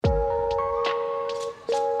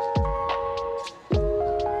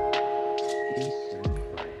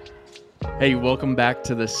Hey, welcome back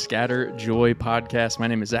to the Scatter Joy podcast. My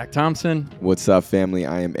name is Zach Thompson. What's up, family?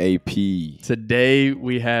 I am AP. Today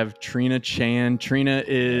we have Trina Chan. Trina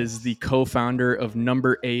is the co-founder of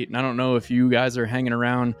Number 8. And I don't know if you guys are hanging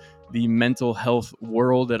around the mental health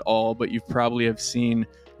world at all, but you probably have seen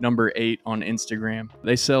Number 8 on Instagram.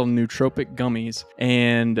 They sell nootropic gummies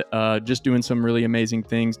and just doing some really amazing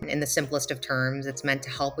things. In the simplest of terms, it's meant to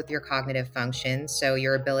help with your cognitive function. So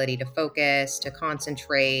your ability to focus, to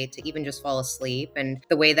concentrate, to even just fall asleep. And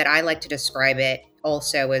the way that I like to describe it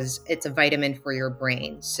also is it's a vitamin for your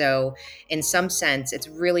brain. So in some sense, it's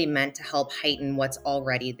really meant to help heighten what's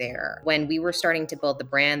already there. When we were starting to build the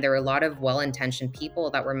brand, there were a lot of well-intentioned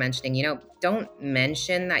people that were mentioning, don't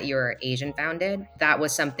mention that you're Asian founded. That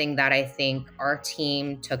was something that I think our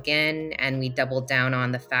team took in, and we doubled down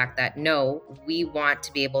on the fact that no, we want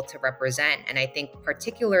to be able to represent. And I think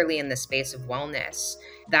particularly in the space of wellness,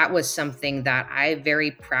 that was something that I very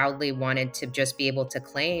proudly wanted to just be able to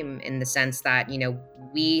claim, in the sense that,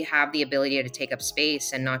 we have the ability to take up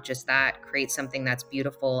space, and not just that, create something that's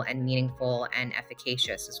beautiful and meaningful and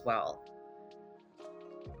efficacious as well.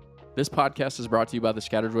 This podcast is brought to you by the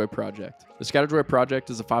Scatter Joy Project. The Scatter Joy Project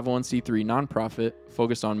is a 501c3 nonprofit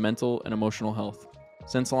focused on mental and emotional health.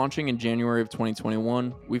 Since launching in January of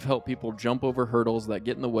 2021, we've helped people jump over hurdles that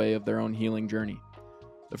get in the way of their own healing journey.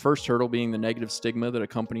 The first hurdle being the negative stigma that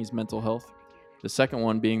accompanies mental health, the second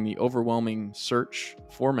one being the overwhelming search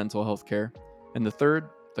for mental health care, and the third,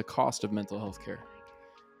 the cost of mental health care.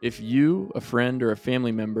 If you, a friend, or a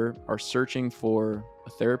family member are searching for a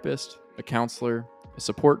therapist, a counselor, a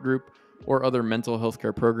support group, or other mental health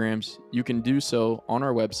care programs, you can do so on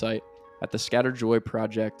our website at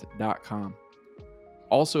thescatterjoyproject.com.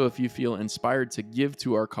 Also, if you feel inspired to give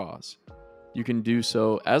to our cause, you can do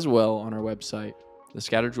so as well on our website,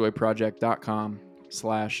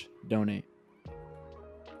 thescatterjoyproject.com/donate.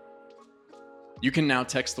 You can now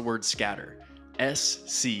text the word scatter,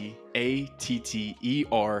 SCATTER,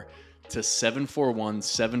 to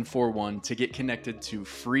 741-741 to get connected to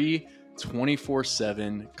free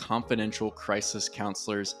 24/7 confidential crisis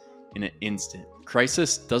counselors in an instant.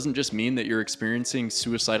 Crisis doesn't just mean that you're experiencing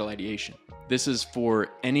suicidal ideation. This is for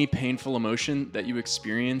any painful emotion that you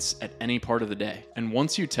experience at any part of the day. And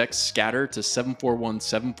once you text scatter to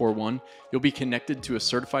 741-741, you'll be connected to a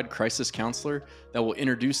certified crisis counselor that will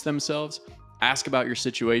introduce themselves, ask about your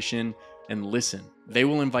situation, and listen. They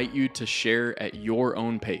will invite you to share at your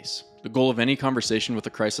own pace. The goal of any conversation with a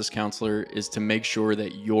crisis counselor is to make sure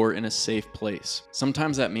that you're in a safe place.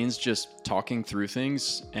 Sometimes that means just talking through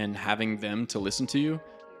things and having them to listen to you.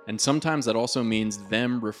 And sometimes that also means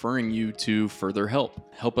them referring you to further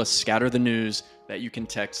help. Help us scatter the news that you can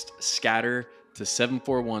text scatter to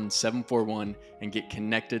 741-741 and get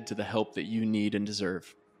connected to the help that you need and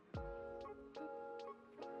deserve.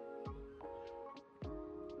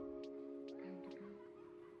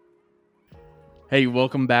 Hey,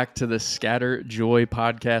 welcome back to the Scatter Joy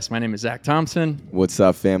podcast. My name is Zach Thompson. What's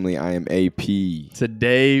up, family? I am AP.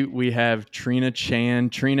 Today we have Trina Chan.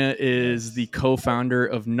 Trina is the co-founder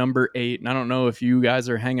of Number 8. And I don't know if you guys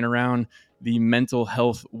are hanging around the mental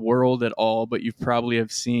health world at all, but you probably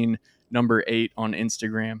have seen Number 8 on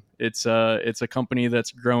Instagram. It's a company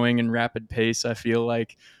that's growing in rapid pace. I feel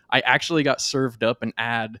like I actually got served up an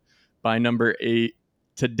ad by Number 8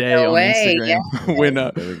 today on Instagram.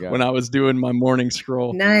 Yeah. when I was doing my morning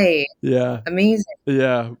scroll. Nice. Yeah. Amazing.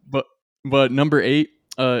 Yeah. But Number 8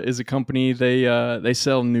 is a company. They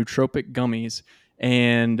sell nootropic gummies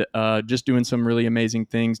and just doing some really amazing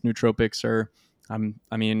things. Nootropics are,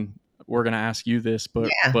 we're going to ask you this,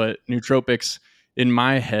 but nootropics in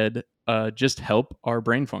my head just help our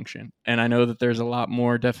brain function. And I know that there's a lot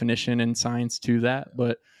more definition and science to that,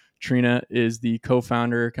 but Trina is the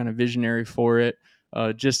co-founder, kind of visionary for it.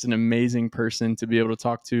 Just an amazing person to be able to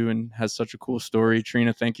talk to and has such a cool story.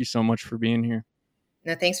 Trina, thank you so much for being here.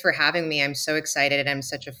 No, thanks for having me. I'm so excited. I'm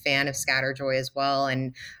such a fan of Scatterjoy as well.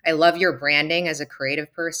 And I love your branding as a creative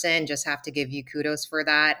person. Just have to give you kudos for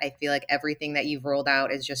that. I feel like everything that you've rolled out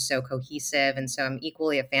is just so cohesive. And so I'm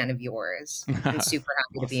equally a fan of yours and super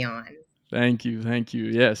happy to be on. Thank you.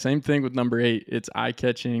 Yeah, same thing with Number 8. It's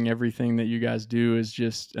eye-catching. Everything that you guys do is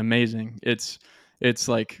just amazing. It's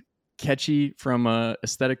like catchy from a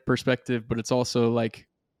aesthetic perspective, but it's also like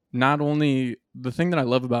not only the thing that I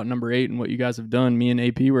love about Number 8 and what you guys have done. Me and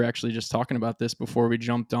AP were actually just talking about this before we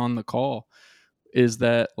jumped on the call, is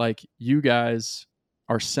that like you guys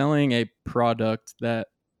are selling a product that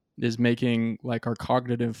is making like our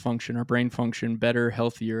cognitive function, our brain function better,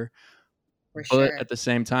 healthier. For sure. But at the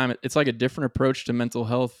same time, it's like a different approach to mental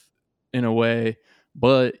health in a way,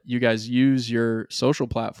 but you guys use your social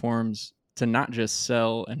platforms to not just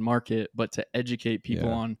sell and market, but to educate people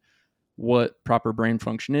Yeah. on what proper brain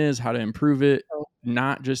function is, how to improve it, Oh,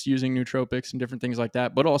 not just using nootropics and different things like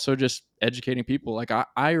that, but also just educating people. Like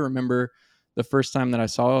I remember the first time that I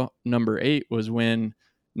saw number 8 was when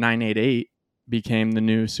 988 became the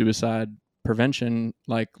new suicide prevention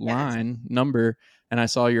like yes. line number. And I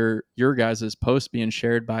saw your guys' post being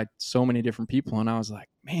shared by so many different people. And I was like,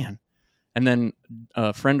 man. And then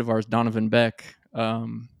a friend of ours, Donovan Beck,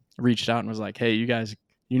 reached out and was like, hey, you guys,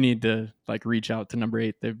 you need to like reach out to number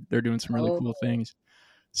 8. They're doing some really Oh, cool things.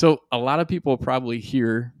 So a lot of people probably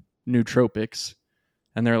hear nootropics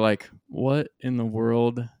and they're like, what in the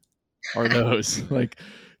world are those? Like,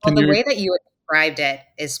 well, can the you? way that you described it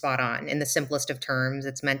is spot on. In the simplest of terms,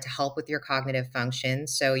 it's meant to help with your cognitive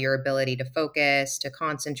functions. So, your ability to focus, to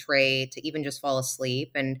concentrate, to even just fall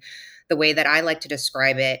asleep. And the way that I like to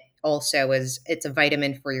describe it also is it's a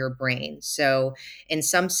vitamin for your brain. So, in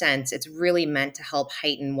some sense, it's really meant to help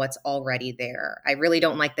heighten what's already there. I really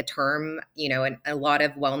don't like the term, and a lot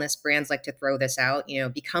of wellness brands like to throw this out,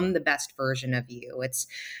 become the best version of you.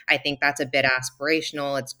 I think that's a bit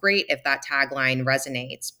aspirational. It's great if that tagline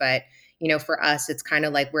resonates, but for us, it's kind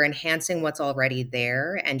of like we're enhancing what's already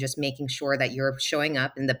there and just making sure that you're showing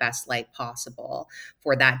up in the best light possible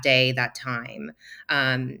for that day, that time.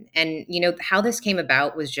 And how this came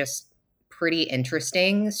about was just pretty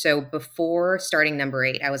interesting. So before starting number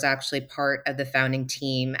 8, I was actually part of the founding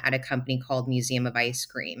team at a company called Museum of Ice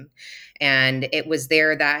Cream. And it was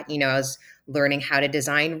there that, I was learning how to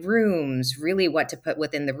design rooms, really what to put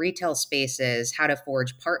within the retail spaces, how to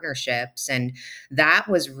forge partnerships. And that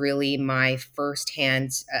was really my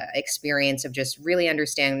firsthand experience of just really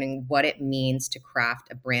understanding what it means to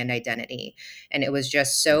craft a brand identity. And it was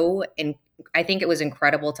just I think it was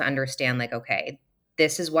incredible to understand, like, okay,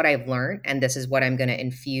 this is what I've learned, and this is what I'm going to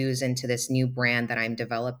infuse into this new brand that I'm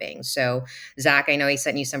developing. So, Zach, I know he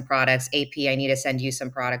sent you some products. AP, I need to send you some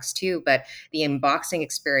products too. But the unboxing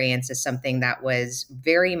experience is something that was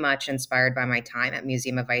very much inspired by my time at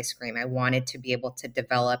Museum of Ice Cream. I wanted to be able to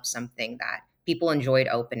develop something that people enjoyed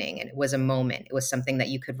opening, and it was a moment. It was something that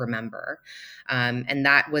you could remember. And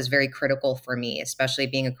that was very critical for me, especially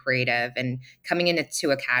being a creative and coming into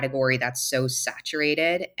a category that's so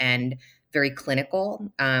saturated and very clinical.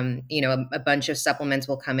 A bunch of supplements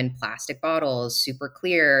will come in plastic bottles, super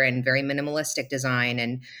clear and very minimalistic design.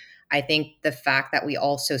 And I think the fact that we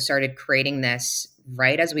also started creating this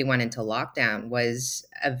right as we went into lockdown was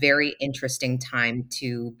a very interesting time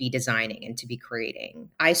to be designing and to be creating.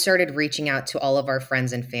 I started reaching out to all of our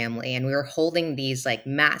friends and family, and we were holding these like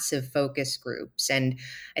massive focus groups. And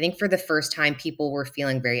I think for the first time, people were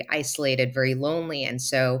feeling very isolated, very lonely. And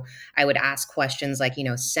so I would ask questions like,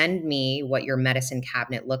 send me what your medicine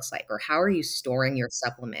cabinet looks like, or how are you storing your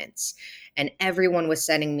supplements? And everyone was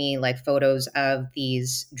sending me like photos of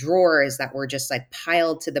these drawers that were just like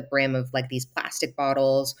piled to the brim of like these plastic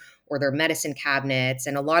bottles or their medicine cabinets.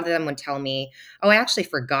 And a lot of them would tell me, oh, I actually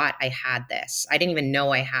forgot I had this. I didn't even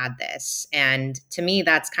know I had this. And to me,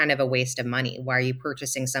 that's kind of a waste of money. Why are you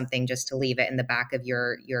purchasing something just to leave it in the back of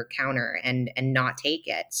your counter and not take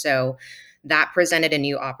it? So that presented a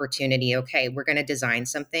new opportunity. Okay, we're going to design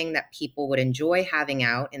something that people would enjoy having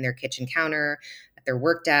out in their kitchen counter, at their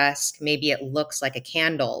work desk. Maybe it looks like a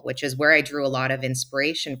candle, which is where I drew a lot of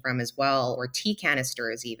inspiration from as well, or tea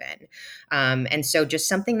canisters even. And so just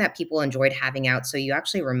something that people enjoyed having out so you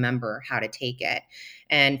actually remember how to take it.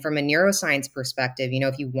 And from a neuroscience perspective,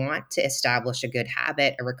 if you want to establish a good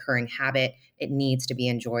habit, a recurring habit, it needs to be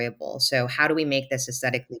enjoyable. So how do we make this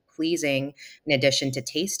aesthetically pleasing in addition to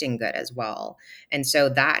tasting good as well? And so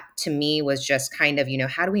that to me was just kind of,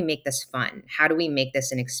 how do we make this fun? How do we make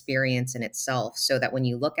this an experience in itself so that when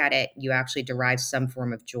you look at it, you actually derive some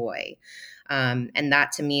form of joy? And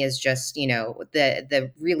that to me is just,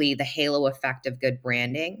 the really the halo effect of good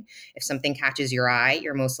branding. If something catches your eye,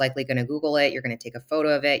 you're most likely going to Google it. You're going to take a photo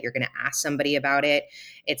of it. You're going to ask somebody about it.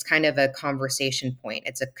 It's kind of a conversation point.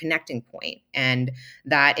 It's a connecting point. And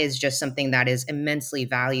that is just something that is immensely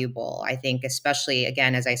valuable. I think, especially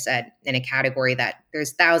again, as I said, in a category that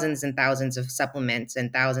there's thousands and thousands of supplements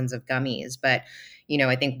and thousands of gummies, but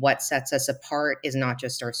I think what sets us apart is not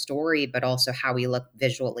just our story, but also how we look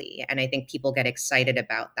visually. And I think people get excited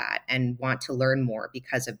about that and want to learn more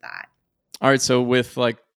because of that. All right. So with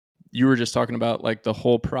like, you were just talking about like the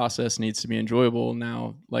whole process needs to be enjoyable.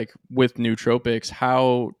 Now, like with nootropics,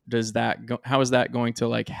 how is that going to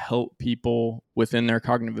like help people within their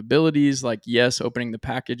cognitive abilities? Like, yes, opening the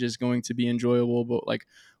package is going to be enjoyable, but like,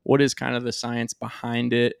 what is kind of the science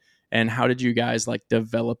behind it? And how did you guys like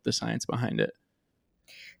develop the science behind it?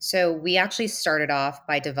 So, we actually started off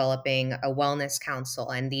by developing a wellness council,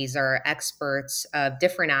 and these are experts of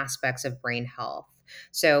different aspects of brain health.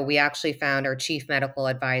 So, we actually found our chief medical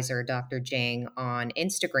advisor, Dr. Jang, on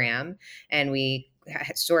Instagram, and we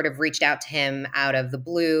sort of reached out to him out of the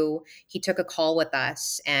blue. He took a call with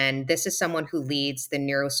us, and this is someone who leads the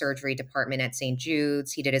neurosurgery department at St.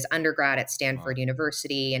 Jude's. He did his undergrad at Wow. Stanford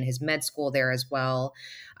University and his med school there as well.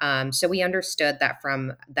 So we understood that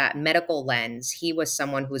from that medical lens, he was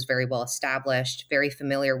someone who was very well established, very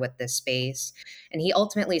familiar with this space. And he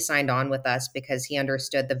ultimately signed on with us because he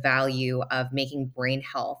understood the value of making brain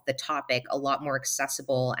health, the topic, a lot more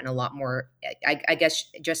accessible and a lot more, I guess,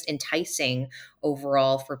 just enticing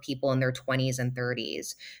overall for people in their 20s and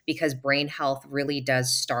 30s, because brain health really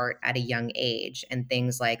does start at a young age. And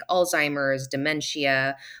things like Alzheimer's,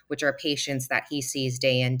 dementia, which are patients that he sees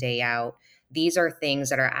day in, day out, these are things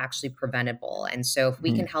that are actually preventable. And so, if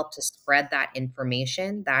we Mhm. can help to spread that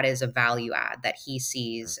information, that is a value add that he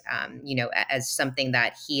sees, as something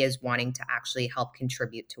that he is wanting to actually help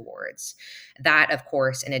contribute towards. That, of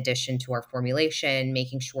course, in addition to our formulation,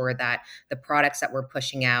 making sure that the products that we're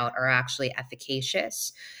pushing out are actually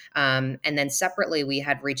efficacious. And then separately, we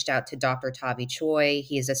had reached out to Dr. Tavi Choi.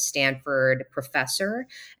 He is a Stanford professor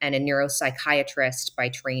and a neuropsychiatrist by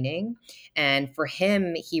training. And for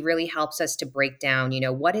him, he really helps us to break down,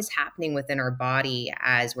 what is happening within our body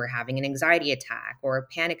as we're having an anxiety attack or a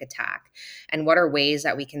panic attack, and what are ways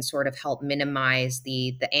that we can sort of help minimize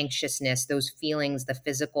the anxiousness, those feelings, the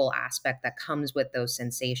physical aspect that comes with those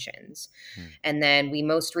sensations. Hmm. And then we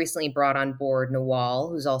most recently brought on board Nawal,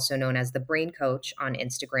 who's also known as the Brain Coach on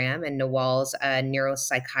Instagram. And Nawal's a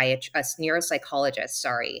neuropsychologist,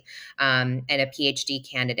 sorry, and a PhD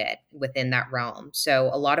candidate within that realm. So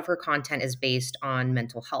a lot of her content is based on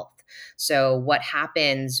mental health. So what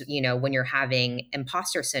happens, when you're having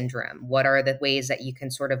imposter syndrome? What are the ways that you can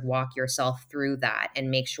sort of walk yourself through that and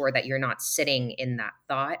make sure that you're not sitting in that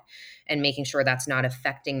thought, and making sure that's not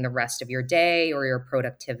affecting the rest of your day or your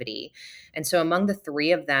productivity? And so among the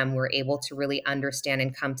three of them, we're able to really understand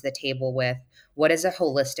and come to the table with what is a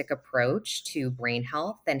holistic approach to brain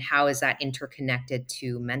health and how is that interconnected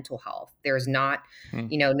to mental health. There's not, Hmm.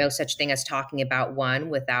 no such thing as talking about one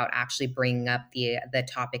without actually bringing up the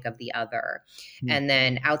topic of the other. Hmm. And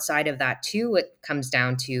then outside of that too, it comes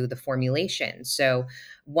down to the formulation. So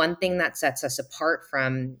one thing that sets us apart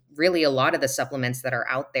from really a lot of the supplements that are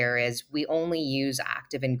out there is we only use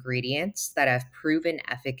active ingredients that have proven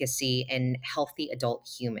efficacy in healthy adult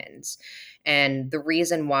humans. And the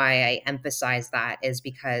reason why I emphasize that is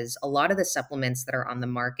because a lot of the supplements that are on the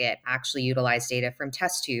market actually utilize data from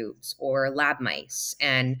test tubes or lab mice,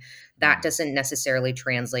 and that doesn't necessarily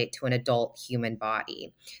translate to an adult human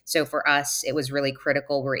body. So for us, it was really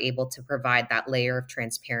critical we're able to provide that layer of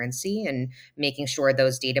transparency and making sure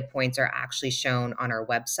those data points are actually shown on our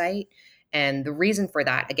website. And the reason for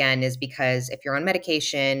that, again, is because if you're on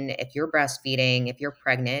medication, if you're breastfeeding, if you're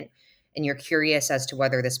pregnant, and you're curious as to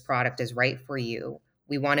whether this product is right for you,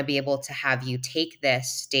 we want to be able to have you take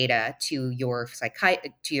this data to your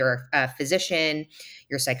physician,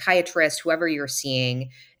 your psychiatrist, whoever you're seeing,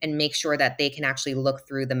 and make sure that they can actually look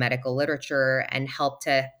through the medical literature and help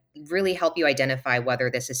to really help you identify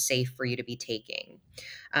whether this is safe for you to be taking.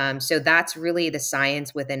 So that's really the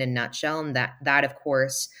science within a nutshell, and that of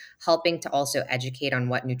course helping to also educate on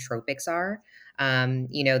what nootropics are.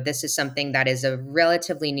 This is something that is a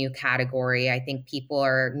relatively new category. I think people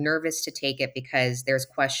are nervous to take it because there's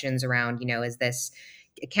questions around, is this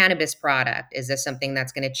a cannabis product? Is this something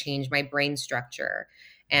that's going to change my brain structure?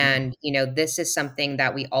 Hmm. And, this is something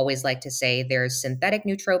that we always like to say there's synthetic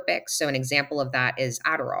nootropics. So, an example of that is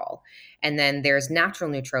Adderall. And then there's natural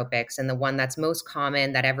nootropics. And the one that's most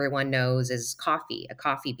common that everyone knows is coffee, a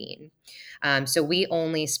coffee bean. So, we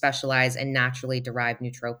only specialize in naturally derived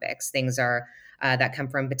nootropics. Things are that come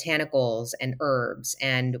from botanicals and herbs,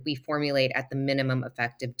 and we formulate at the minimum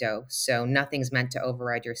effective dose. So nothing's meant to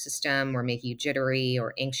override your system or make you jittery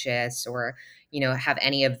or anxious or, have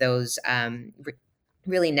any of those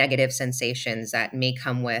really negative sensations that may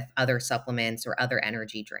come with other supplements or other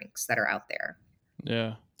energy drinks that are out there.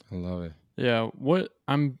 Yeah. I love it. Yeah. What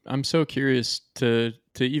I'm so curious to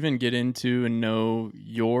even get into and know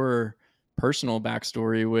your personal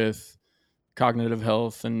backstory with cognitive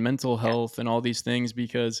health and mental Yeah, health and all these things,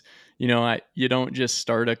 because you don't just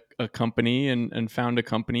start a company and found a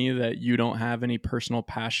company that you don't have any personal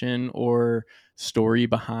passion or story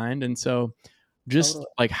behind. And so just totally.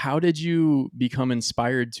 like, how did you become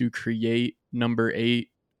inspired to create number 8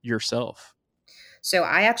 yourself? So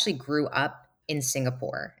I actually grew up in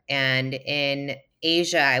Singapore, and in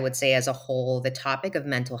Asia, I would say as a whole, the topic of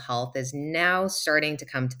mental health is now starting to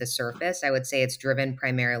come to the surface. I would say it's driven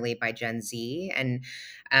primarily by Gen Z. And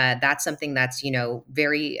that's something that's,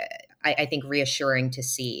 very, I think, reassuring to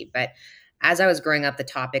see. But as I was growing up, the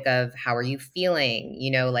topic of how are you feeling,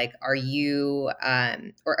 like, are you,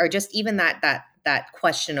 or just even that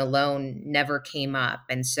question alone never came up.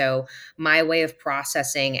 And so my way of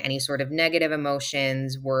processing any sort of negative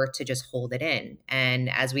emotions were to just hold it in. And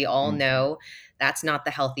as we all Mm. know, that's not the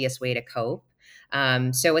healthiest way to cope.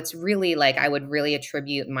 So it's really like I would really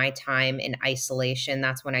attribute my time in isolation.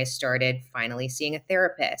 That's when I started finally seeing a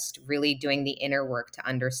therapist, really doing the inner work to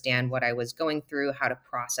understand what I was going through, how to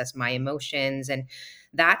process my emotions. And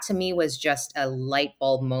that to me was just a light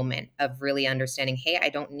bulb moment of really understanding, hey, I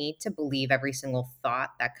don't need to believe every single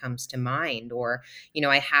thought that comes to mind, or,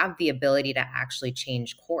 I have the ability to actually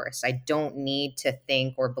change course. I don't need to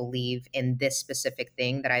think or believe in this specific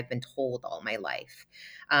thing that I've been told all my life.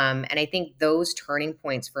 And I think those turning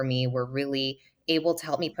points for me were really able to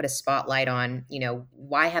help me put a spotlight on,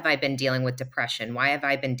 why have I been dealing with depression? Why have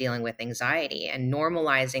I been dealing with anxiety? And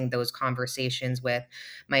normalizing those conversations with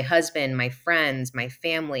my husband, my friends, my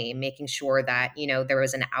family, making sure that, there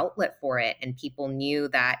was an outlet for it and people knew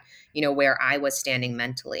that, where I was standing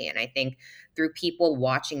mentally. And I think through people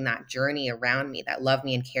watching that journey around me that love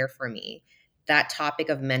me and care for me, that topic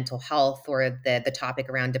of mental health or the topic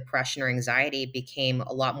around depression or anxiety became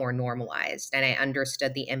a lot more normalized, and I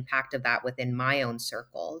understood the impact of that within my own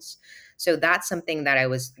circles. So that's something that I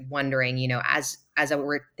was wondering, as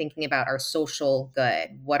we're thinking about our social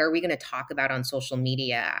good, what are we going to talk about on social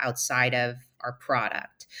media outside of our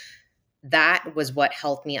product? That was what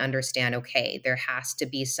helped me understand, okay, there has to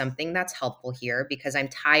be something that's helpful here, because I'm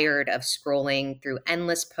tired of scrolling through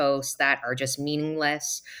endless posts that are just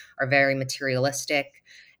meaningless, are very materialistic.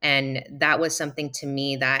 And that was something to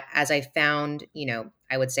me that, as I found,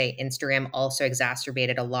 I would say Instagram also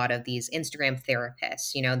exacerbated a lot of these Instagram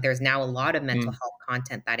therapists. There's now a lot of mental Mm. health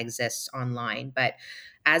content that exists online, but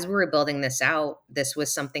as we were building this out, this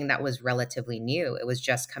was something that was relatively new. It was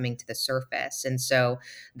just coming to the surface. And so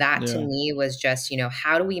that to Yeah. me was just,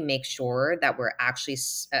 how do we make sure that we're actually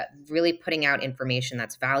really putting out information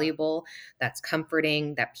that's valuable, that's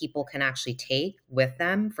comforting, that people can actually take with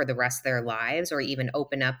them for the rest of their lives, or even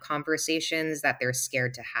open up conversations that they're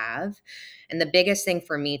scared to have. And the biggest thing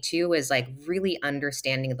for me too is like really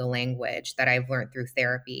understanding the language that I've learned through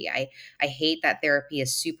therapy. I hate that therapy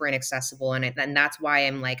is super inaccessible, and that's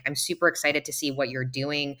why I'm super excited to see what you're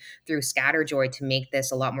doing through Scatterjoy to make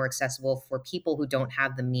this a lot more accessible for people who don't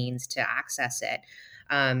have the means to access it.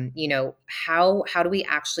 How do we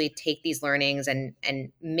actually take these learnings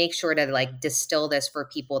and make sure to like distill this for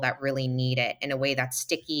people that really need it in a way that's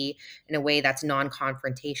sticky, in a way that's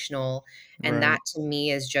non-confrontational? And that Right. to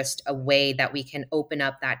me is just a way that we can open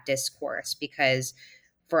up that discourse, because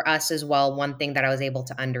for us as well, one thing that I was able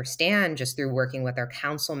to understand just through working with our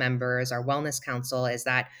council members, our wellness council, is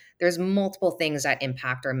that there's multiple things that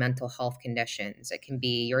impact our mental health conditions. It can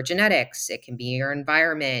be your genetics, it can be your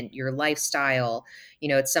environment, your lifestyle.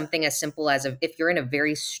 It's something as simple as if you're in a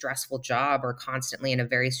very stressful job or constantly in a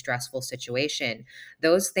very stressful situation,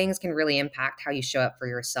 those things can really impact how you show up for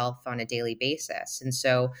yourself on a daily basis. And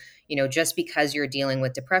so, just because you're dealing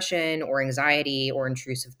with depression or anxiety or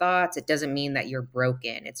intrusive thoughts, it doesn't mean that you're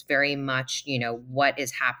broken. It's very much, what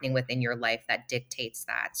is happening within your life that dictates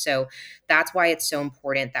that. So that's why it's so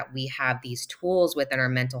important that we have these tools within our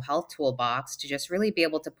mental health toolbox to just really be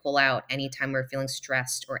able to pull out anytime we're feeling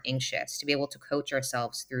stressed or anxious, to be able to coach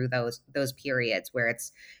ourselves through those periods where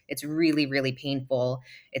it's really, really painful.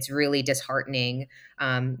 It's really disheartening.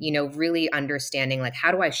 Really understanding like,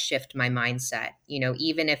 how do I shift my mindset?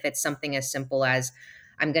 Even if it's something as simple as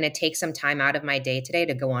I'm going to take some time out of my day today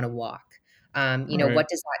to go on a walk. Right. What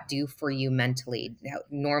does that do for you mentally?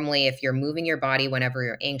 Normally, if you're moving your body whenever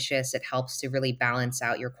you're anxious, it helps to really balance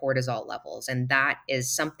out your cortisol levels. And that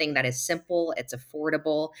is something that is simple, it's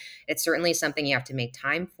affordable. It's certainly something you have to make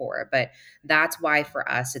time for. But that's why for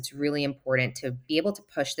us, it's really important to be able to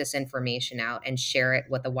push this information out and share it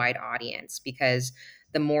with a wide audience, because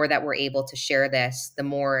the more that we're able to share this, the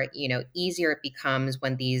more, easier it becomes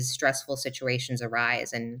when these stressful situations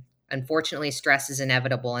arise. And unfortunately, stress is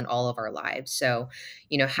inevitable in all of our lives. So,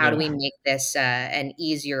 how do we Yeah. make this an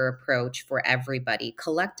easier approach for everybody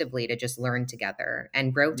collectively to just learn together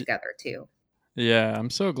and grow Y- together too? Yeah. I'm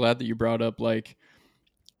so glad that you brought up like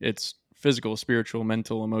it's physical, spiritual,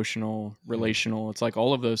 mental, emotional, relational. It's like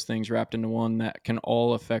all of those things wrapped into one that can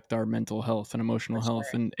all affect our mental health and For emotional health.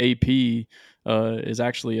 sure. And AP is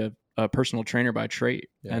actually a personal trainer by trade.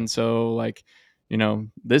 Yeah. And so, like,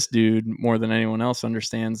 this dude more than anyone else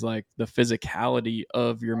understands like the physicality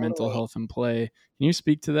of your mental Totally. health and play. Can you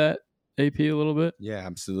speak to that, AP, a little bit? Yeah,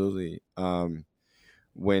 absolutely.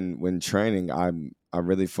 When training, I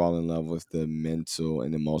really fall in love with the mental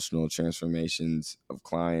and emotional transformations of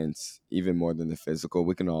clients, even more than the physical.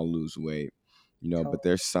 We can all lose weight, but Totally.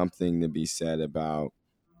 there's something to be said about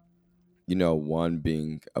one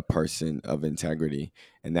being a person of integrity.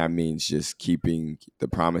 And that means just keeping the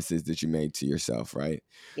promises that you made to yourself, right?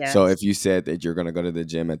 So Yes. if you said that you're going to go to the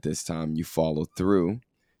gym at this time, you follow through,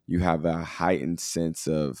 you have a heightened sense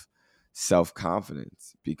of self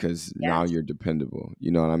confidence because now Yes. you're dependable.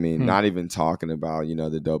 You know what I mean? Hmm. Not even talking about,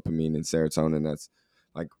 the dopamine and serotonin that's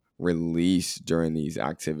like released during these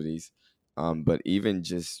activities. But even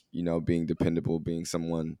just, being dependable, being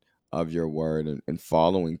someone of your word and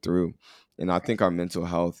following through. And I think our mental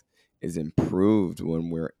health is improved when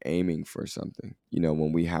we're aiming for something,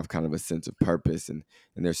 when we have kind of a sense of purpose and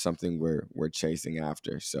there's something we're chasing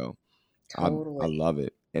after. So I Totally. love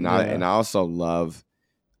it. And Yeah. I also love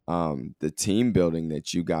the team building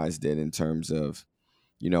that you guys did in terms of,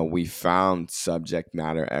 we found subject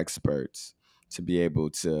matter experts to be able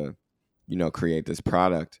to, create this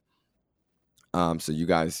product. So you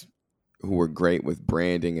guys who were great with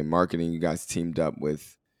branding and marketing, you guys teamed up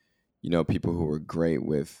with people who are great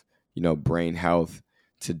with, brain health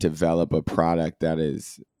to develop a product that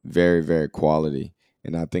is very, very quality.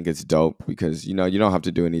 And I think it's dope because, you don't have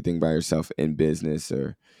to do anything by yourself in business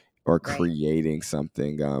or Right. creating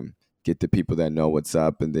something. Get the people that know what's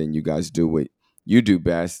up, and then you guys do what you do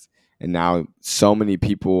best. And now so many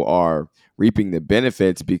people are reaping the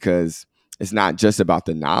benefits because it's not just about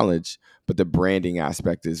the knowledge, but the branding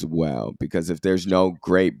aspect as well. Because if there's no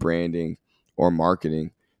great branding or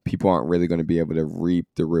marketing, people aren't really going to be able to reap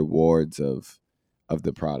the rewards of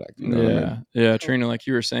the product. You know what I mean? Yeah, Totally. Trina, like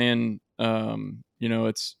you were saying,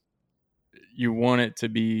 it's you want it to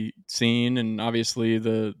be seen, and obviously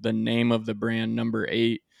the name of the brand number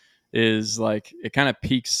 8 is like it kind of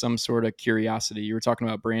piques some sort of curiosity. You were talking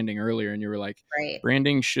about branding earlier, and you were like, Right.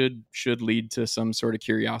 branding should lead to some sort of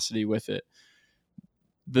curiosity with it.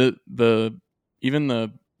 The even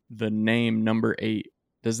the name number 8,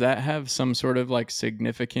 does that have some sort of like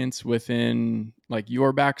significance within like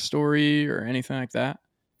your backstory or anything like that?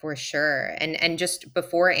 For sure. And just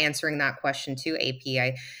before answering that question too, AP,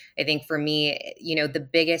 I think for me, the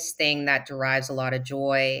biggest thing that derives a lot of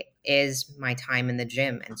joy is my time in the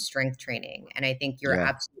gym and strength training. And I think you're Yeah.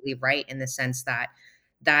 absolutely right in the sense that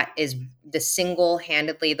that is the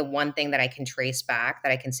single-handedly the one thing that I can trace back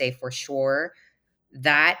that I can say for sure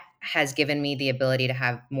that has given me the ability to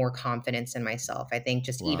have more confidence in myself. I think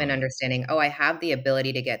just even Wow. understanding, oh, I have the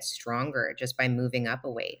ability to get stronger just by moving up a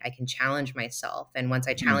weight. I can challenge myself. And once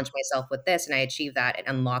I Hmm. challenge myself with this and I achieve that, it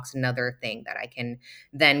unlocks another thing that I can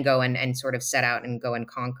then go and sort of set out and go and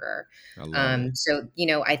conquer. I love it. So,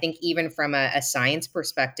 I think even from a science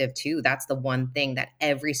perspective, too, that's the one thing that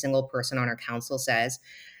every single person on our council says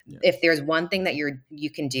Yeah. if there's one thing that you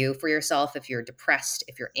can do for yourself if you're depressed,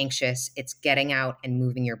 if you're anxious, it's getting out and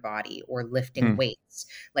moving your body or lifting Hmm. weights.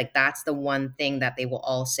 Like that's the one thing that they will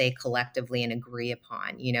all say collectively and agree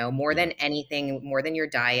upon, more Yeah. than anything, more than your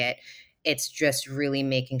diet. It's just really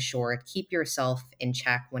making sure keep yourself in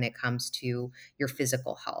check when it comes to your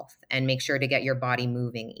physical health and make sure to get your body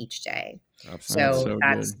moving each day. That's Absolutely. So so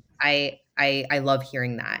that's good. I love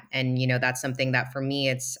hearing that. And that's something that for me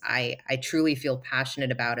it's I truly feel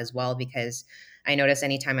passionate about as well because I notice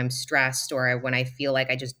anytime I'm stressed or when I feel like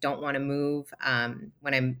I just don't want to move,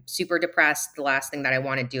 when I'm super depressed, the last thing that I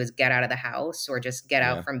want to do is get out of the house or just get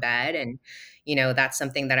Yeah. out from bed. And, that's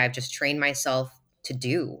something that I've just trained myself to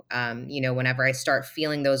do. Whenever I start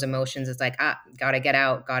feeling those emotions, it's like, gotta get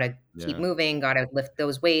out, gotta keep Yeah. moving, gotta lift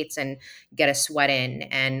those weights and get a sweat in.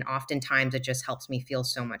 And oftentimes it just helps me feel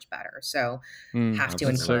so much better. So Hmm. have to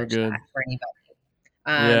That's so Absolutely. encourage that good. for anybody.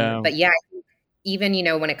 Yeah. But yeah, even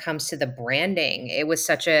when it comes to the branding, it was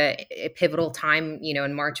such a pivotal time.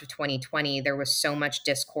 In March of 2020, there was so much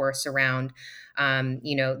discourse around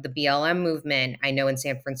the BLM movement. I know in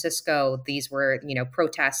San Francisco these were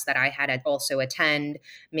protests that I had to also attend,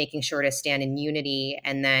 making sure to stand in unity.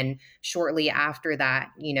 And then shortly after that,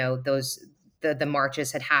 those the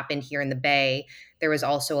marches had happened here in the Bay. There was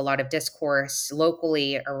also a lot of discourse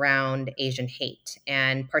locally around Asian hate,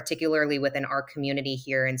 and particularly within our community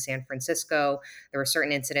here in San Francisco, there were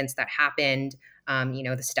certain incidents that happened.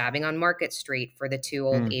 The stabbing on Market Street for the two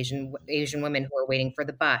old Hmm. Asian women who were waiting for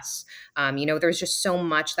the bus. There's just so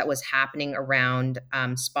much that was happening around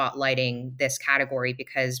spotlighting this category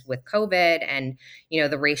because with COVID and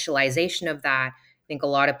the racialization of that, I think a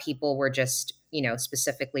lot of people were just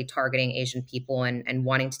specifically targeting Asian people and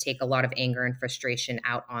wanting to take a lot of anger and frustration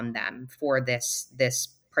out on them for this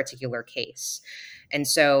particular case. And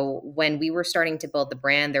so when we were starting to build the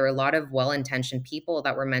brand, there were a lot of well-intentioned people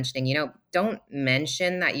that were mentioning, don't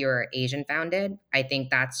mention that you're Asian founded. I think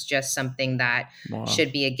that's just something that Wow.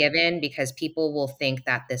 should be a given, because people will think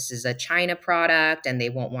that this is a China product and they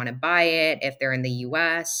won't want to buy it if they're in the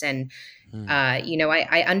US. And Hmm.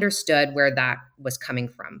 I understood where that was coming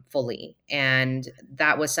from fully. And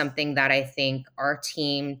that was something that I think our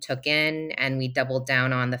team took in, and we doubled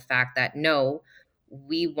down on the fact that no,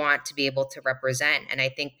 we want to be able to represent. And I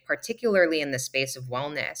think, particularly in the space of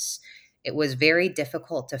wellness, it was very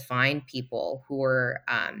difficult to find people who were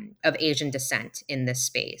of Asian descent in this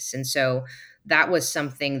space. And so that was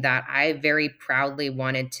something that I very proudly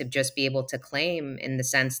wanted to just be able to claim, in the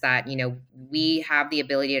sense that, we have the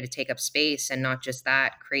ability to take up space, and not just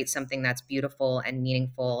that, create something that's beautiful and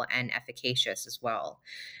meaningful and efficacious as well.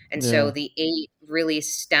 And so Yeah. the 8 really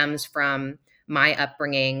stems from my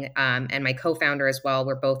upbringing, and my co-founder as well.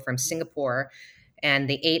 We're both from Singapore, and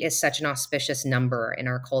the 8 is such an auspicious number in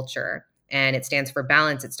our culture. And it stands for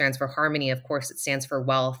balance. It stands for harmony. Of course, it stands for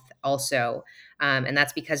wealth also. And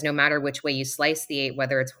that's because no matter which way you slice the 8,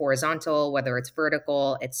 whether it's horizontal, whether it's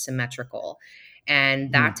vertical, it's symmetrical. And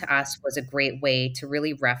Hmm. that to us was a great way to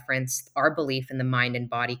really reference our belief in the mind and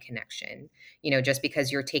body connection. Just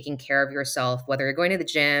because you're taking care of yourself, whether you're going to the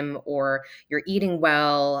gym or you're eating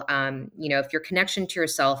well, if your connection to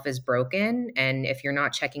yourself is broken, and if you're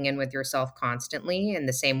not checking in with yourself constantly in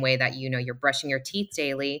the same way that, you're brushing your teeth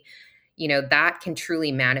daily, that can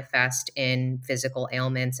truly manifest in physical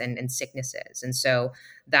ailments and sicknesses. And so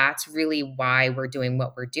that's really why we're doing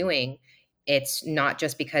what we're doing. It's not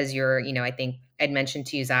just because I think I'd mentioned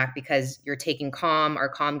to you, Zach, because you're taking Calm or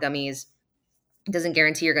Calm gummies, it doesn't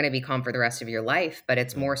guarantee you're going to be calm for the rest of your life, but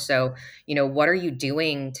it's more so, what are you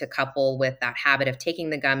doing to couple with that habit of taking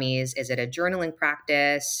the gummies? Is it a journaling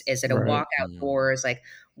practice? Is it a Right. walk outdoors? Like,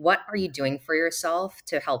 what are you doing for yourself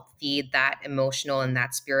to help feed that emotional and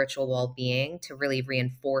that spiritual well-being, to really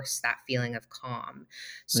reinforce that feeling of calm? Yeah.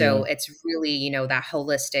 So it's really, that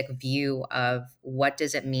holistic view of, what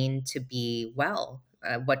does it mean to be well?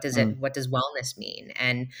 What does Hmm. wellness mean?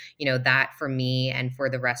 And that for me and for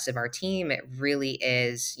the rest of our team, it really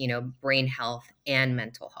is, brain health and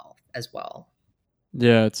mental health as well.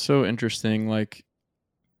 Yeah, it's so interesting. Like,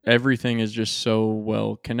 everything is just so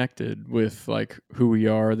well connected with like who we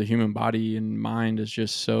are. The human body and mind is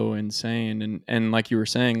just so insane. And like you were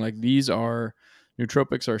saying, like, these are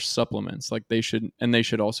nootropics are supplements. Like, they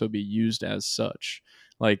should also be used as such.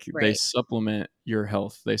 Like, they Right. supplement your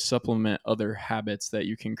health. They supplement other habits that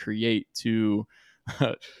you can create to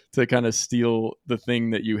to kind of steal the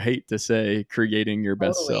thing that you hate to say, creating your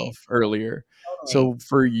best Totally. self earlier. Totally. So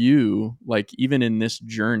for you, like, even in this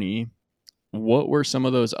journey, what were some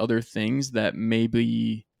of those other things that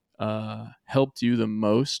maybe helped you the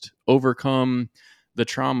most overcome the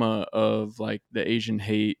trauma of like the Asian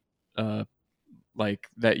hate, uh, like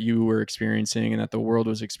that you were experiencing and that the world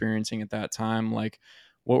was experiencing at that time? Like,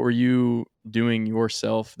 what were you doing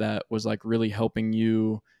yourself that was like really helping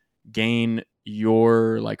you gain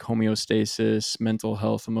your like homeostasis, mental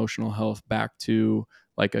health, emotional health back to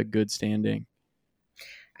like a good standing?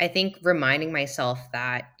 I think reminding myself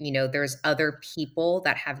that, there's other people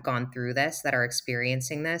that have gone through this, that are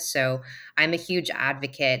experiencing this. So I'm a huge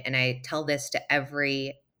advocate, and I tell this to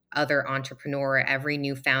every other entrepreneur, every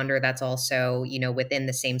new founder that's also, within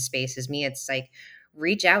the same space as me. It's like,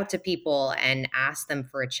 reach out to people and ask them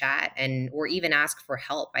for a chat, and or even ask for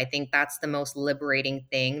help. I think that's the most liberating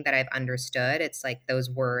thing that I've understood. It's like those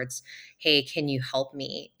words, "Hey, can you help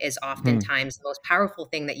me?" is Hmm. oftentimes the most powerful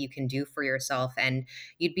thing that you can do for yourself. And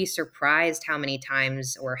you'd be surprised how many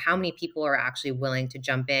times or how many people are actually willing to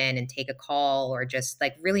jump in and take a call, or just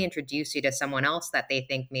like really introduce you to someone else that they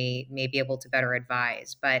think may be able to better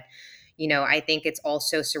advise. But I think it's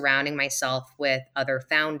also surrounding myself with other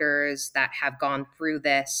founders that have gone through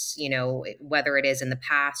this, whether it is in the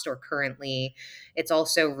past or currently. It's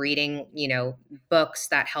also reading, books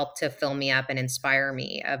that help to fill me up and inspire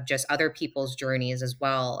me, of just other people's journeys as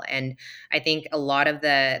well. And I think a lot of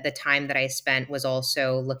the time that I spent was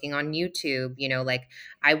also looking on YouTube. Like,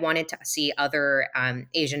 I wanted to see other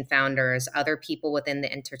Asian founders, other people within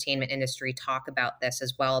the entertainment industry talk about this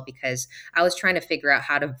as well, because I was trying to figure out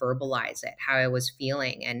how to verbalize verbalize it, how I was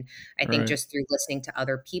feeling. And I think Right. just through listening to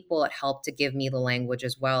other people, it helped to give me the language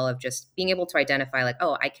as well of just being able to identify like,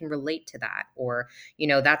 oh, I can relate to that. Or,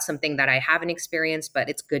 that's something that I haven't experienced, but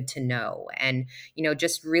it's good to know. And,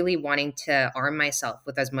 just really wanting to arm myself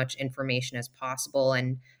with as much information as possible.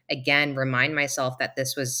 And again, remind myself that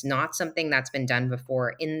this was not something that's been done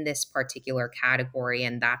before in this particular category.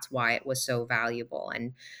 And that's why it was so valuable.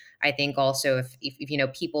 And I think also if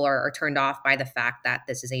people are turned off by the fact that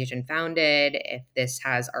this is Asian founded, if this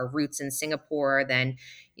has our roots in Singapore, then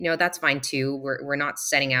that's fine too. We're not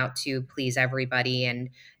setting out to please everybody, and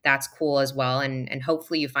that's cool as well. And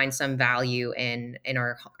hopefully you find some value in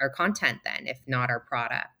our content then, if not our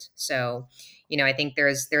product. So I think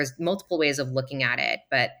there's multiple ways of looking at it,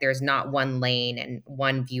 but there's not one lane and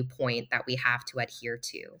one viewpoint that we have to adhere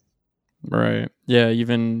to. Right. Yeah.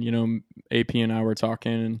 Even, AP and I were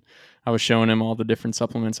talking, and I was showing him all the different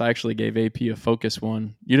supplements. I actually gave AP a focus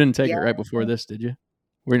one. You didn't take Yeah. it right before this, did you?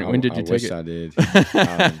 When did you I take wish it? I did.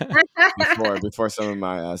 Before some of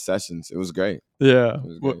my sessions, it was great. Yeah. It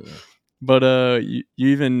was great. Yeah. But you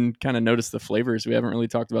even kind of noticed the flavors. We haven't really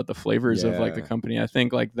talked about the flavors of like the Yeah. company. I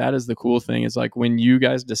think like that is the cool thing, is like when you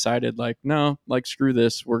guys decided like, no, like screw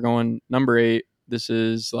this, we're going number 8. This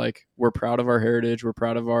is like, we're proud of our heritage. We're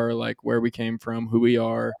proud of our like where we came from, who we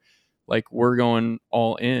are. Like we're going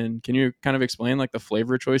all in. Can you kind of explain like the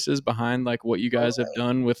flavor choices behind like what you guys have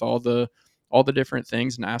done with all the different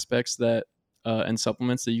things and aspects that and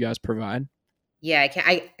supplements that you guys provide? Yeah,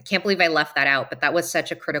 I can't believe I left that out, but that was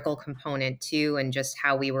such a critical component too, and just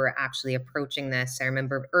how we were actually approaching this. I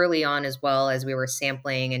remember early on, as well as we were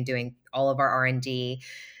sampling and doing all of our R&D,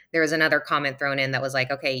 there was another comment thrown in that was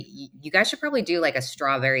like, okay, you guys should probably do like a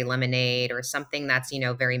strawberry lemonade or something that's,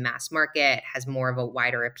 very mass market, has more of a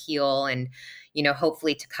wider appeal. And,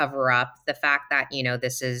 hopefully to cover up the fact that,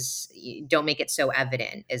 this is, don't make it so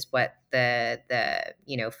evident, is what the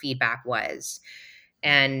feedback was.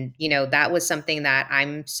 And that was something that,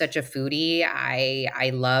 I'm such a foodie. I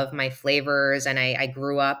love my flavors, and I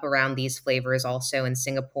grew up around these flavors also in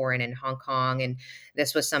Singapore and in Hong Kong. And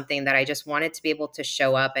this was something that I just wanted to be able to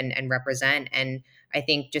show up and represent. And I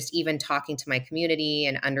think just even talking to my community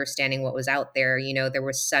and understanding what was out there, there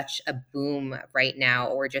was such a boom right now,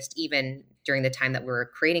 or just even during the time that we were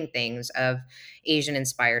creating things, of Asian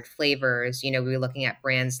inspired flavors. We were looking at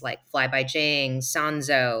brands like Fly by Jing,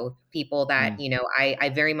 Sanzo, people that, I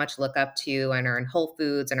very much look up to and are in Whole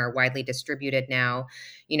Foods and are widely distributed now,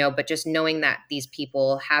 but just knowing that these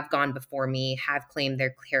people have gone before me, have claimed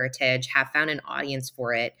their heritage, have found an audience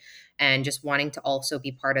for it, and just wanting to also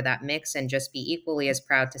be part of that mix and just be equally as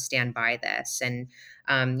proud to stand by this. And,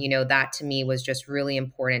 that to me was just really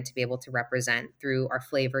important to be able to represent through our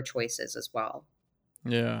flavor choices as well.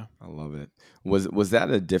 Yeah. I love it. Was that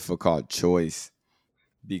a difficult choice?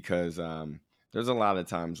 Because there's a lot of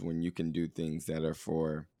times when you can do things that are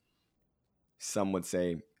for, some would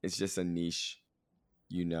say it's just a niche,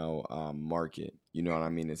 market. You know what I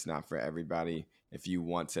mean? It's not for everybody. If you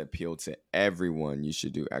want to appeal to everyone, you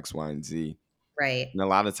should do X, Y, and Z. Right. And a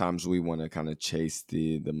lot of times we want to kind of chase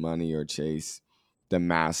the money or chase the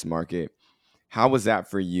mass market. How was that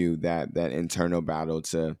for you, that internal battle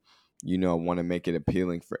to, want to make it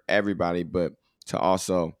appealing for everybody, but to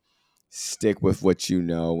also stick with what you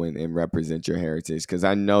know and represent your heritage? Because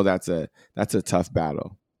I know that's a tough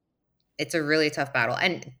battle. It's a really tough battle,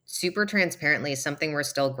 and super transparently something we're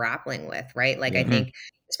still grappling with, right? Like, I Yeah. think,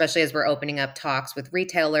 especially as we're opening up talks with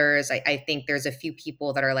retailers, I think there's a few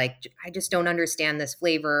people that are like, I just don't understand this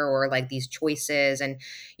flavor or like these choices. And,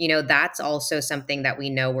 that's also something that we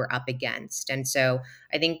know we're up against. And so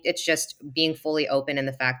I think it's just being fully open in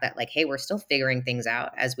the fact that, like, hey, we're still figuring things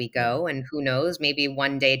out as we go. And who knows, maybe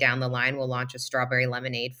one day down the line, we'll launch a strawberry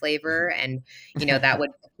lemonade flavor, and, that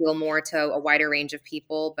would appeal more to a wider range of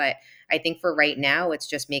people. But I think for right now, it's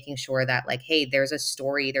just making sure that, like, hey, there's a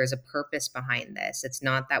story, there's a purpose behind this. It's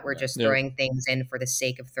not that we're just Yep. throwing things in for the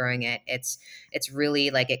sake of throwing it. It's really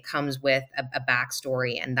like it comes with a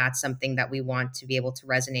backstory, and that's something that we want to be able to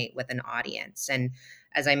resonate with an audience. And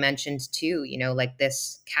as I mentioned too, like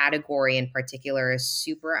this category in particular is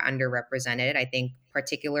super underrepresented. I think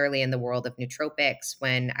particularly in the world of nootropics,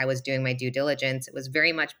 when I was doing my due diligence, it was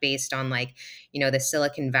very much based on like, the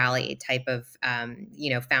Silicon Valley type of,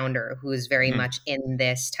 founder who is very much in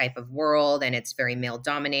this type of world, and it's very male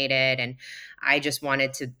dominated. And I just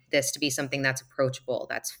wanted this to be something that's approachable,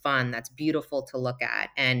 that's fun, that's beautiful to look at.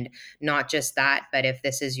 And not just that, but if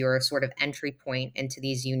this is your sort of entry point into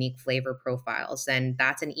these unique flavor profiles, then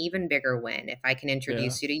that's an even bigger win. If I can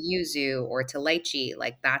introduce you to yuzu or to lychee,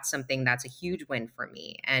 like that's something that's a huge win for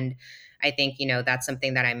me. And I think, that's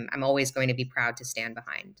something that I'm always going to be proud to stand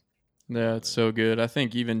behind. Yeah, it's so good. I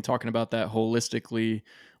think even talking about that holistically,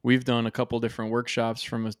 we've done a couple different workshops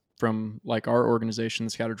from like our organization, the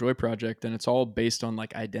Scatter Joy Project, and it's all based on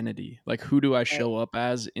like identity. Like, who do I Right. show up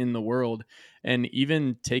as in the world? And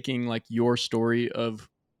even taking like your story of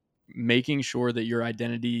making sure that your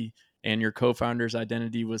identity and your co-founder's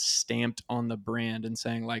identity was stamped on the brand and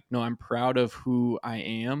saying like, no, I'm proud of who I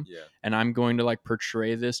am, Yeah. and I'm going to like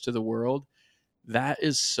portray this to the world. That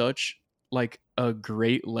is such like a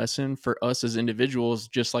great lesson for us as individuals,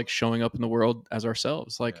 just like showing up in the world as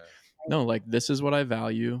ourselves. Like, no, like, this is what I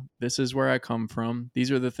value, this is where I come from, these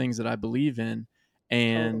are the things that I believe in,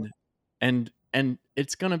 Totally. and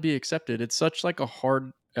it's gonna be accepted. It's such like a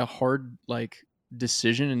hard like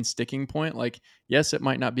decision and sticking point. Like, yes, it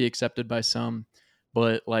might not be accepted by some,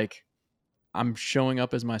 but like, I'm showing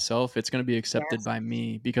up as myself, it's going to be accepted Yes. by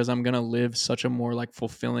me because I'm going to live such a more like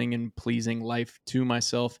fulfilling and pleasing life to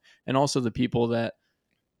myself and also the people that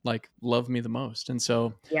like love me the most. And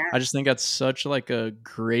so I just think Yes. that's such like a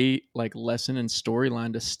great like lesson and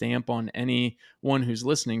storyline to stamp on anyone who's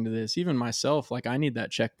listening to this, even myself. Like, I need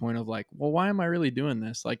that checkpoint of like, well, why am I really doing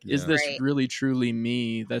this? Like, is Yeah. this Right. really truly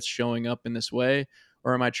me that's showing up in this way?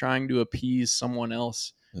 Or am I trying to appease someone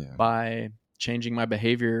else Yeah. by changing my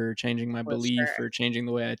behavior or changing my For belief sure. or changing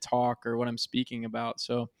the way I talk or what I'm speaking about?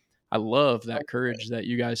 So I love that Totally. courage that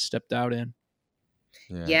you guys stepped out in.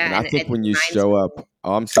 Yeah. And Yeah, I and think it when you reminds show up, me.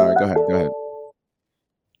 oh, I'm sorry. Go ahead. Go ahead.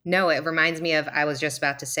 No, it reminds me of, I was just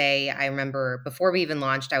about to say, I remember before we even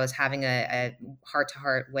launched, I was having a heart to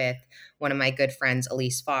heart with one of my good friends,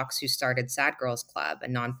 Elise Fox, who started Sad Girls Club, a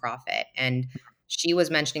nonprofit. And she was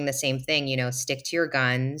mentioning the same thing, stick to your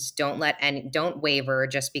guns, don't waver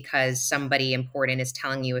just because somebody important is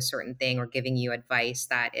telling you a certain thing or giving you advice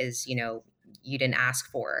that is, you didn't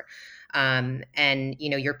ask for. And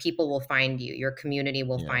your people will find you, your community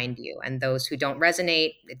will Yeah. find you, and those who don't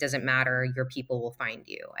resonate, it doesn't matter, your people will find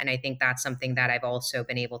you. And I think that's something that I've also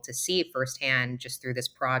been able to see firsthand just through this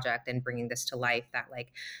project and bringing this to life, that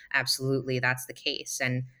like, absolutely, that's the case.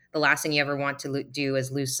 And the last thing you ever want to do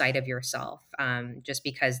is lose sight of yourself, just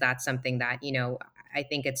because that's something that, I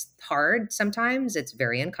think it's hard sometimes, it's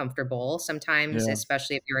very uncomfortable sometimes, Yeah.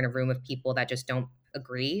 especially if you're in a room of people that just don't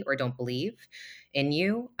agree or don't believe in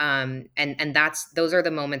you. And those are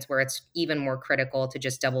the moments where it's even more critical to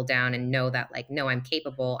just double down and know that like, no, I'm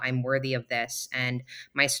capable, I'm worthy of this, and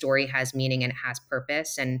my story has meaning and it has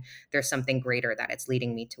purpose, and there's something greater that it's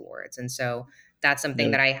leading me towards. And so that's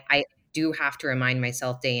something Yeah. that I do have to remind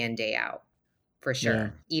myself day in, day out, for Yeah.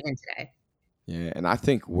 sure, even today. Yeah. And I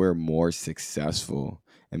think we're more successful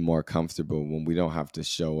and more comfortable when we don't have to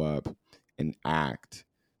show up and act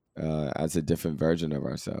as a different version of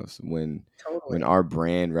ourselves. When Totally. our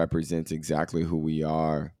brand represents exactly who we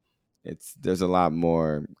are, there's a lot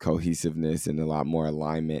more cohesiveness and a lot more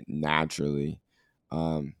alignment naturally.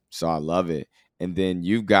 So I love it. And then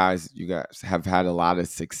you guys have had a lot of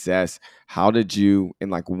success. How did you,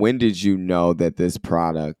 and like, when did you know that this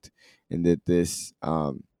product and that this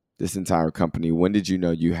entire company, when did you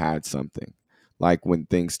know you had something? Like, when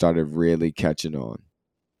things started really catching on.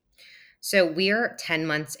 So we're 10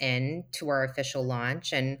 months in to our official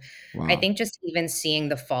launch. And I Wow. think just even seeing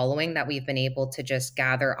the following that we've been able to just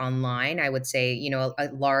gather online, I would say, a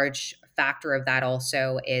large factor of that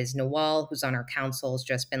also is Noel, who's on our council, has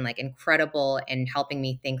just been like incredible in helping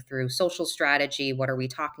me think through social strategy. What are we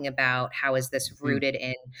talking about? How is this Mm. rooted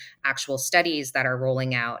in actual studies that are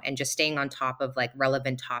rolling out, and just staying on top of like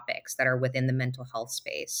relevant topics that are within the mental health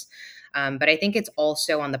space. But I think it's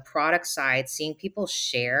also on the product side, seeing people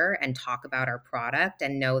share and talk about our product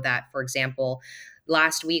and know that, for example,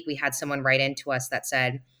 last week we had someone write into us that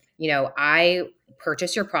said, I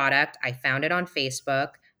purchased your product. I found it on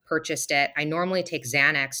Facebook, purchased it. I normally take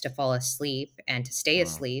Xanax to fall asleep and to stay Wow.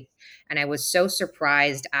 asleep. And I was so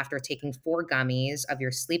surprised after taking 4 gummies of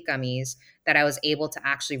your sleep gummies that I was able to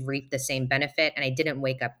actually reap the same benefit. And I didn't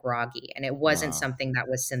wake up groggy. And it wasn't Wow. something that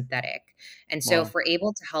was synthetic. And so, Wow. if we're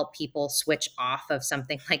able to help people switch off of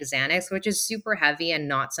something like Xanax, which is super heavy and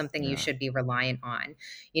not something you Yeah. should be reliant on,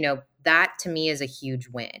 that to me is a huge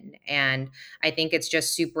win. And I think it's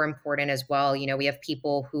just super important as well. We have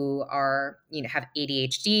people who are, have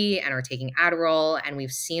ADHD and are taking Adderall, and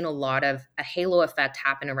we've seen a lot of a halo effect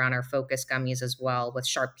happen around our focus gummies as well with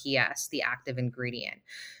Sharp PS, the active ingredient.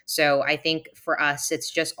 So I think for us, it's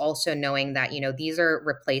just also knowing that, these are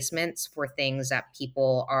replacements for things that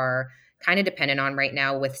people are kind of dependent on right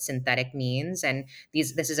now with synthetic means. And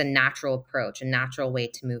this is a natural approach, a natural way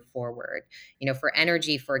to move forward. For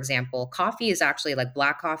energy, for example, coffee is actually like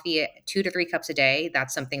black coffee, 2 to 3 cups a day.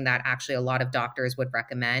 That's something that actually a lot of doctors would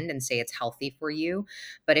recommend and say it's healthy for you.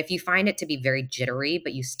 But if you find it to be very jittery,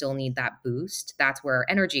 but you still need that boost, that's where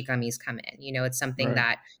energy gummies come in. It's something Right.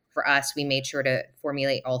 that for us, we made sure to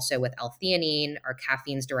formulate also with L-theanine. Our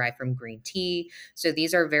caffeine's derived from green tea. So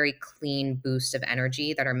these are very clean boosts of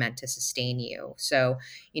energy that are meant to sustain you. So,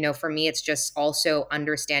 for me, it's just also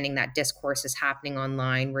understanding that discourse is happening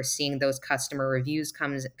online. We're seeing those customer reviews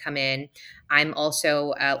come in. I'm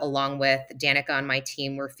also, along with Danica on my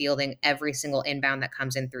team, we're fielding every single inbound that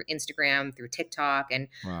comes in through Instagram, through TikTok, and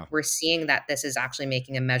Wow. we're seeing that this is actually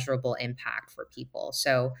making a measurable impact for people.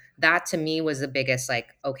 So that to me was the biggest,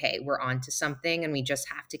 like, okay, we're on to something and we just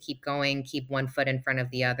have to keep going, keep one foot in front of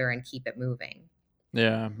the other and keep it moving.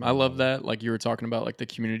 Yeah, I love that. Like you were talking about, like the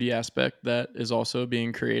community aspect that is also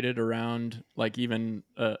being created around, like even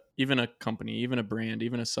a company, even a brand,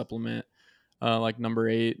 even a supplement, like Number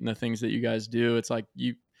 8 and the things that you guys do. It's like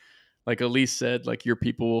you, like Elise said, like your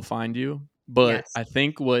people will find you. But Yes. I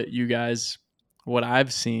think what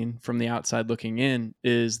I've seen from the outside looking in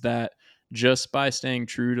is that just by staying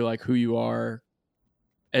true to like who you are,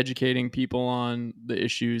 educating people on the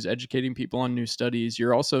issues, educating people on new studies,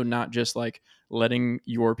 you're also not just like letting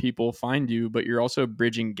your people find you, but you're also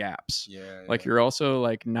bridging gaps. Yeah, Like yeah. you're also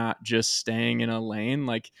like not just staying in a lane.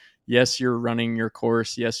 Like, yes, you're running your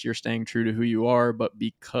course. Yes, you're staying true to who you are. But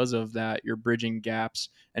because of that, you're bridging gaps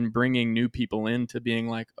and bringing new people into being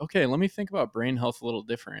like, okay, let me think about brain health a little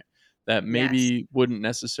different, that Yes. maybe wouldn't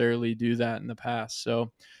necessarily do that in the past.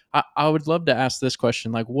 So I would love to ask this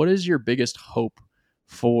question. Like, what is your biggest hope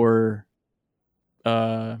for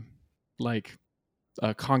uh like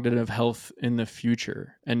cognitive health in the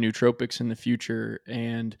future and nootropics in the future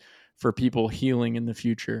and for people healing in the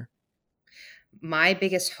future? My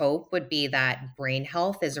biggest hope would be that brain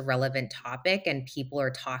health is a relevant topic and people are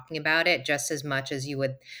talking about it just as much as you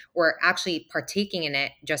would, or actually partaking in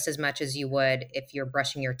it just as much as you would if you're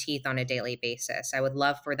brushing your teeth on a daily basis. I would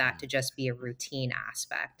love for that to just be a routine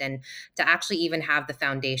aspect and to actually even have the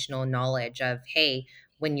foundational knowledge of, hey,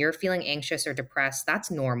 when you're feeling anxious or depressed,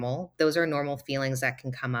 that's normal. Those are normal feelings that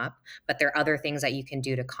can come up, but there are other things that you can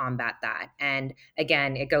do to combat that. And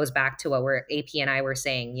again, it goes back to what AP and I were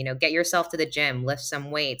saying, get yourself to the gym, lift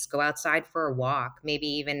some weights, go outside for a walk, maybe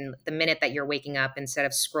even the minute that you're waking up, instead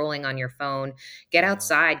of scrolling on your phone, get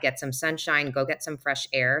outside, get some sunshine, go get some fresh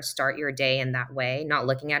air, start your day in that way, not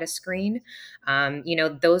looking at a screen.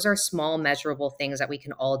 Those are small measurable things that we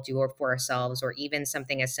can all do for ourselves, or even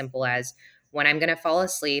something as simple as, when I'm going to fall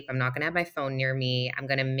asleep, I'm not going to have my phone near me. I'm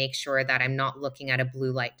going to make sure that I'm not looking at a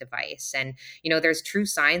blue light device. And there's true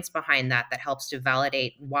science behind that helps to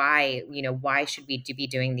validate why should we be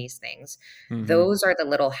doing these things. Mm-hmm. Those are the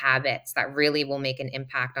little habits that really will make an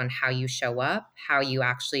impact on how you show up, how you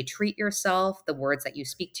actually treat yourself. The words that you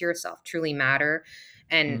speak to yourself truly matter.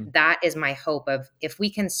 And Mm. that is my hope of, if we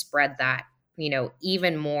can spread that,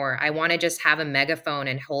 even more. I want to just have a megaphone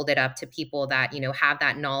and hold it up to people that, have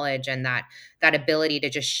that knowledge and that ability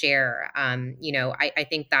to just share. I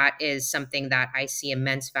think that is something that I see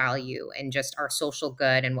immense value in just our social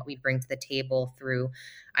good and what we bring to the table through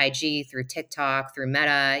IG, through TikTok, through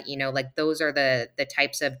Meta. Like those are the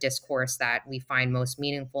types of discourse that we find most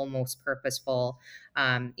meaningful, most purposeful.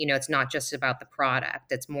 It's not just about the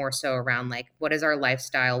product. It's more so around like, what is our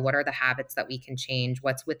lifestyle? What are the habits that we can change?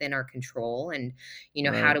 What's within our control? And,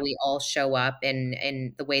 how Right. do we all show up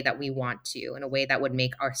in the way that we want to, in a way that would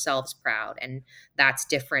make ourselves proud? And that's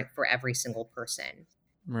different for every single person.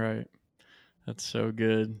 Right. That's so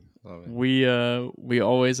good. Love it. We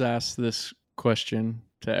always ask this question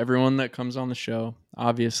to everyone that comes on the show.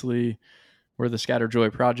 Obviously, we're the Scatter Joy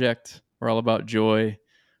Project. We're all about joy.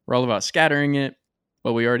 We're all about scattering it,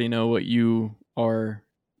 but we already know what you are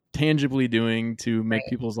tangibly doing to make Right.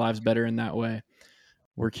 people's lives better in that way.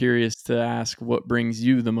 We're curious to ask what brings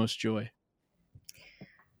you the most joy.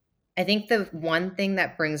 I think the one thing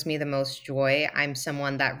that brings me the most joy, I'm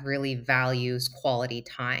someone that really values quality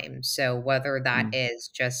time. So whether that Mm. is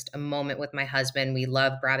just a moment with my husband, we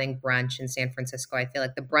love grabbing brunch in San Francisco. I feel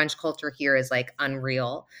like the brunch culture here is like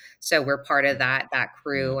unreal. So we're part of that Yeah.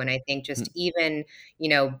 crew. And I think just even, you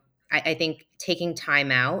know, I think taking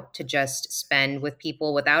time out to just spend with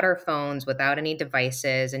people without our phones, without any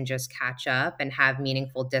devices, and just catch up and have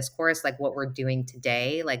meaningful discourse like what we're doing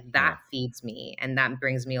today, like Yeah. that feeds me and that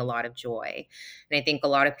brings me a lot of joy. And I think a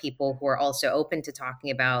lot of people who are also open to talking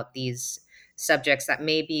about these subjects that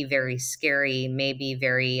may be very scary, may be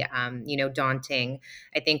very, daunting.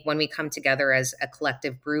 I think when we come together as a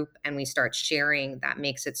collective group and we start sharing, that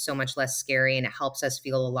makes it so much less scary, and it helps us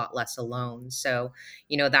feel a lot less alone. So,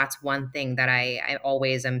 that's one thing that I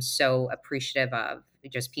always am so appreciative of.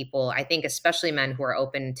 Just people, I think, especially men who are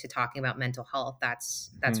open to talking about mental health. That's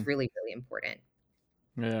really, really important.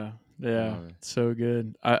 Yeah. So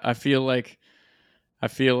good. I feel like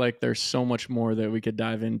there's so much more that we could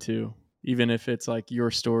dive into, even if it's like your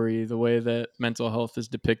story, the way that mental health is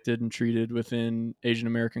depicted and treated within Asian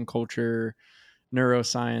American culture,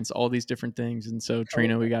 neuroscience, all these different things. And so,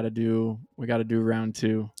 Trina, we got to do round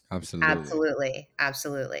 2. Absolutely.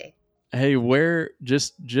 Hey, where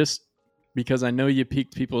just because I know you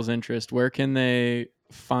piqued people's interest, where can they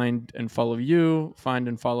find and follow you, find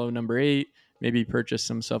and follow Number 8, maybe purchase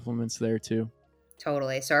some supplements there too?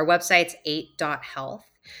 Totally. So our website's 8.health,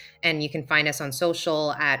 and you can find us on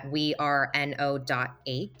social at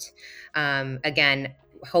weareno.8. Again,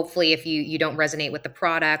 hopefully if you don't resonate with the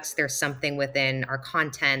products, there's something within our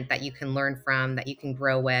content that you can learn from, that you can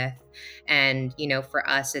grow with. And, for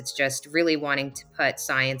us, it's just really wanting to put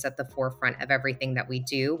science at the forefront of everything that we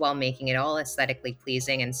do while making it all aesthetically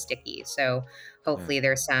pleasing and sticky. So hopefully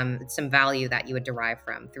there's some value that you would derive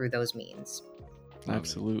from through those means.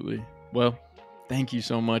 Absolutely. Well, thank you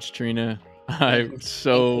so much, Trina. I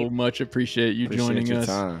so much appreciate you joining us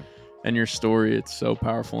and your story. It's so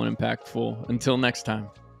powerful and impactful. Until next time.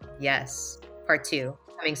 Yes. Part 2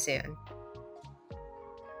 coming soon.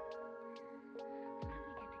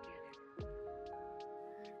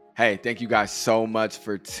 Hey, thank you guys so much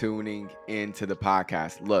for tuning into the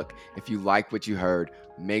podcast. Look, if you like what you heard,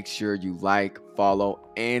 make sure you like, follow,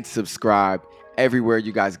 and subscribe everywhere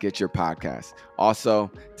you guys get your podcasts.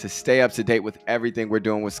 Also, to stay up to date with everything we're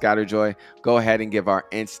doing with Scatterjoy, go ahead and give our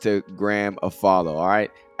Instagram a follow, all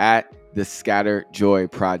right? At the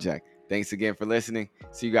Scatterjoy Project. Thanks again for listening.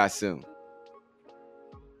 See you guys soon.